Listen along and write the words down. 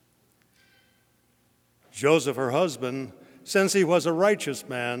Joseph, her husband, since he was a righteous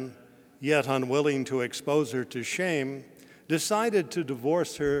man, yet unwilling to expose her to shame, decided to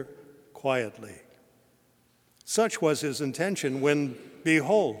divorce her quietly. Such was his intention when,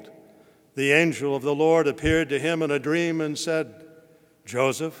 behold, the angel of the Lord appeared to him in a dream and said,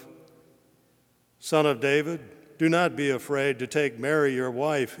 "Joseph, son of David, do not be afraid to take Mary, your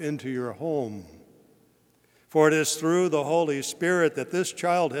wife, into your home. For it is through the Holy Spirit that this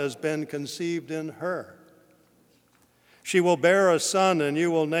child has been conceived in her. She will bear a son, and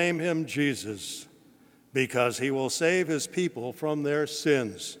you will name him Jesus, because he will save his people from their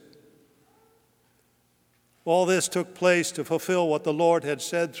sins." All this took place to fulfill what the Lord had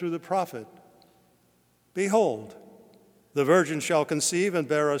said through the prophet. "Behold, the virgin shall conceive and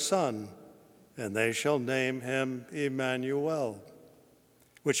bear a son, and they shall name him Emmanuel,"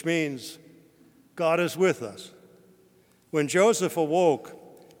 which means God is with us. When Joseph awoke,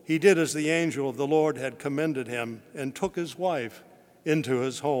 he did as the angel of the Lord had commended him and took his wife into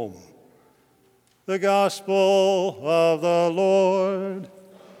his home. The Gospel of the Lord.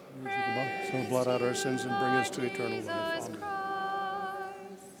 So blot out our sins and bring us to eternal life. Amen.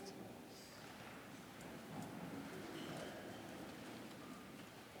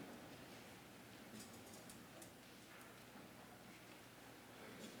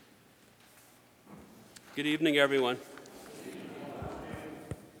 Good evening, everyone.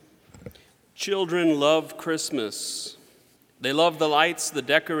 Children love Christmas. They love the lights, the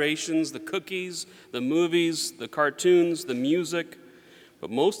decorations, the cookies, the movies, the cartoons, the music, but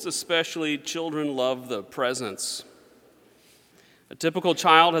most especially, children love the presents. A typical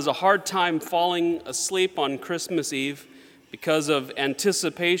child has a hard time falling asleep on Christmas Eve because of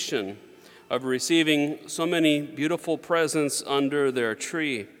anticipation of receiving so many beautiful presents under their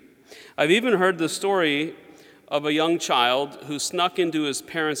tree. I've even heard the story of a young child who snuck into his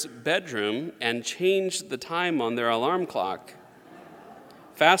parents' bedroom and changed the time on their alarm clock,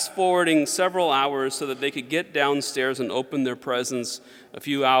 fast-forwarding several hours so that they could get downstairs and open their presents a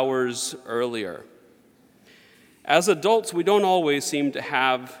few hours earlier. As adults, we don't always seem to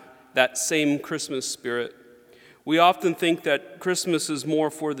have that same Christmas spirit. We often think that Christmas is more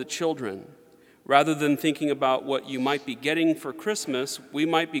for the children. Rather than thinking about what you might be getting for Christmas, we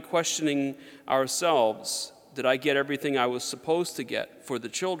might be questioning ourselves, did I get everything I was supposed to get for the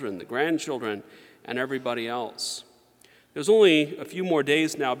children, the grandchildren, and everybody else? There's only a few more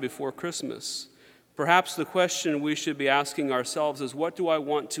days now before Christmas. Perhaps the question we should be asking ourselves is, what do I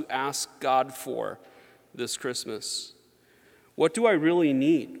want to ask God for this Christmas? What do I really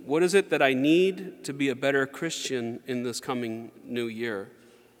need? What is it that I need to be a better Christian in this coming new year?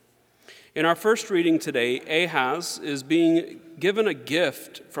 In our first reading today, Ahaz is being given a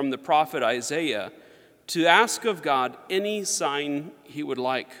gift from the prophet Isaiah to ask of God any sign he would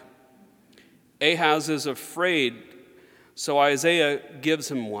like. Ahaz is afraid, so Isaiah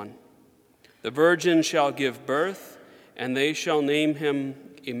gives him one. The virgin shall give birth, and they shall name him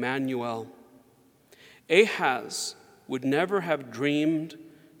Emmanuel. Ahaz would never have dreamed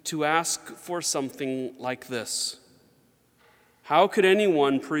to ask for something like this. How could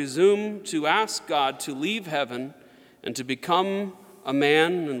anyone presume to ask God to leave heaven and to become a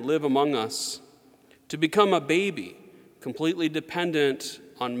man and live among us, to become a baby, completely dependent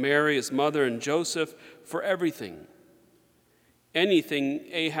on Mary, his mother, and Joseph for everything? Anything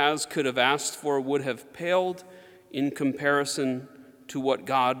Ahaz could have asked for would have paled in comparison to what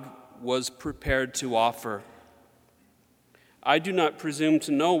God was prepared to offer. I do not presume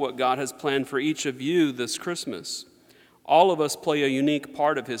to know what God has planned for each of you this Christmas. All of us play a unique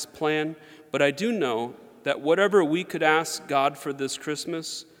part of his plan, but I do know that whatever we could ask God for this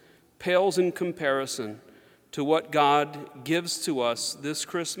Christmas pales in comparison to what God gives to us this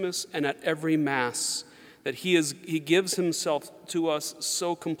Christmas and at every Mass, that he gives himself to us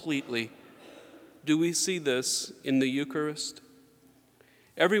so completely. Do we see this in the Eucharist?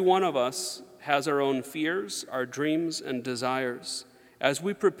 Every one of us has our own fears, our dreams, and desires. As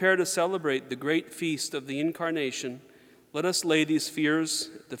we prepare to celebrate the great feast of the Incarnation, let us lay these fears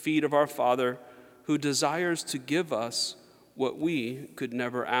at the feet of our Father, who desires to give us what we could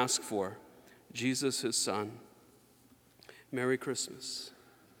never ask for, Jesus, his Son. Merry Christmas.